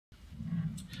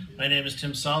My name is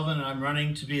Tim Sullivan, and I'm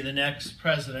running to be the next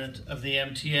president of the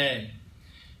MTA.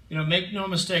 Make no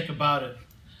mistake about it,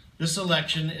 this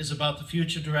election is about the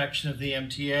future direction of the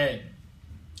MTA.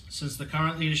 Since the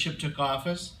current leadership took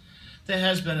office, there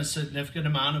has been a significant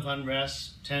amount of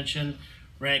unrest, tension,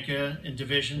 rancor, and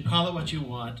division, call it what you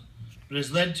want, but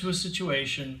has led to a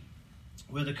situation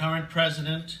where the current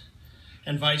president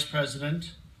and vice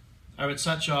president are at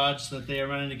such odds that they are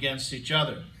running against each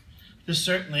other. This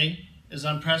certainly is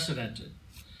unprecedented.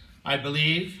 I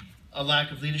believe a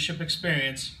lack of leadership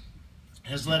experience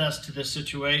has led us to this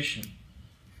situation,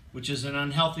 which is an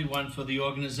unhealthy one for the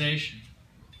organization.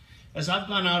 As I've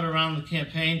gone out around the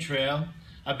campaign trail,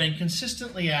 I've been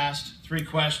consistently asked 3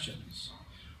 questions.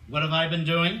 What have I been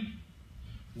doing?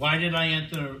 Why did I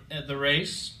enter the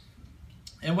race?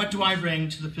 And what do I bring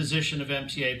to the position of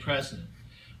MTA president?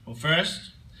 Well,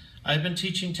 first, I've been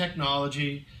teaching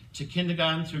technology to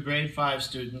kindergarten through grade 5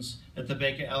 students at the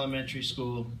Baker Elementary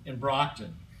School in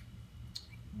Brockton.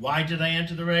 Why did I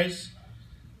enter the race?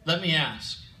 Let me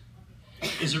ask.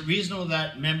 Is it reasonable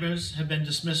that members have been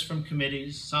dismissed from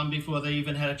committees, some before they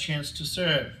even had a chance to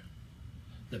serve?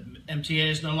 The MTA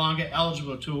is no longer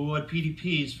eligible to award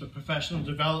PDPs for professional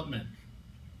development.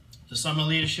 The Summer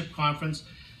Leadership Conference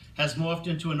has morphed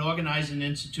into an organizing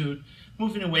institute,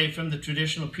 moving away from the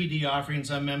traditional PD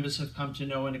offerings our members have come to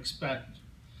know and expect.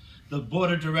 The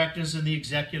board of directors and the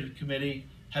executive committee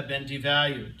have been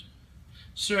devalued.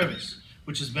 Service,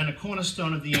 which has been a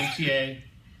cornerstone of the MTA,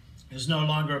 is no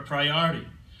longer a priority.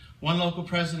 One local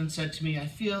president said to me, I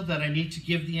feel that I need to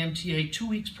give the MTA 2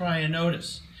 weeks prior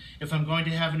notice if I'm going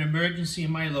to have an emergency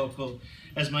in my local,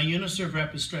 as my Uniserv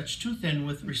rep is stretched too thin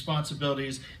with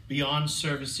responsibilities beyond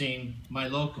servicing my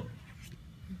local.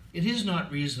 It is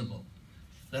not reasonable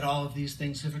that all of these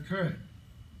things have occurred.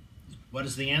 What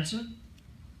is the answer?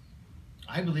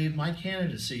 I believe my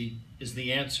candidacy is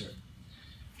the answer.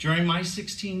 During my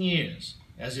 16 years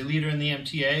as a leader in the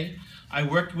MTA, I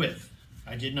worked with,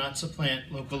 I did not supplant,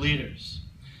 local leaders.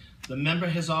 The member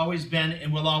has always been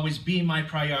and will always be my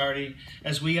priority,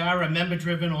 as we are a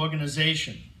member-driven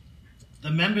organization.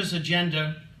 The member's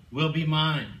agenda will be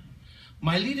mine.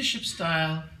 My leadership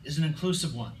style is an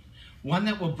inclusive one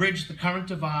that will bridge the current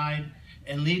divide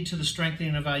and lead to the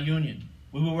strengthening of our union.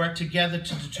 We will work together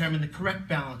to determine the correct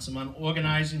balance among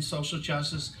organizing, social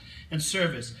justice, and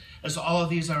service, as all of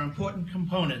these are important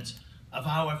components of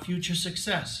our future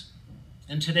success.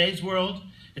 In today's world,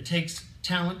 it takes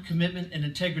talent, commitment, and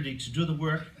integrity to do the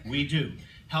work we do,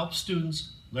 help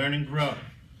students learn and grow.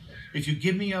 If you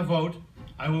give me your vote,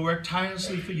 I will work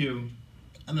tirelessly for you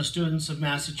and the students of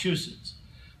Massachusetts.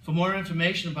 For more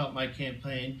information about my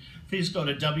campaign, please go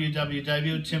to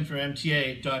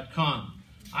www.timformta.com.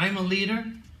 I'm a leader,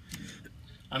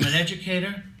 I'm an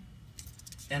educator,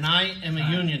 and I am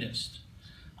a unionist.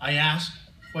 I ask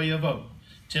for your vote.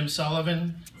 Tim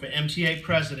Sullivan for MTA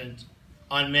President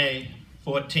on May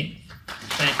 14th.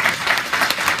 Thank you.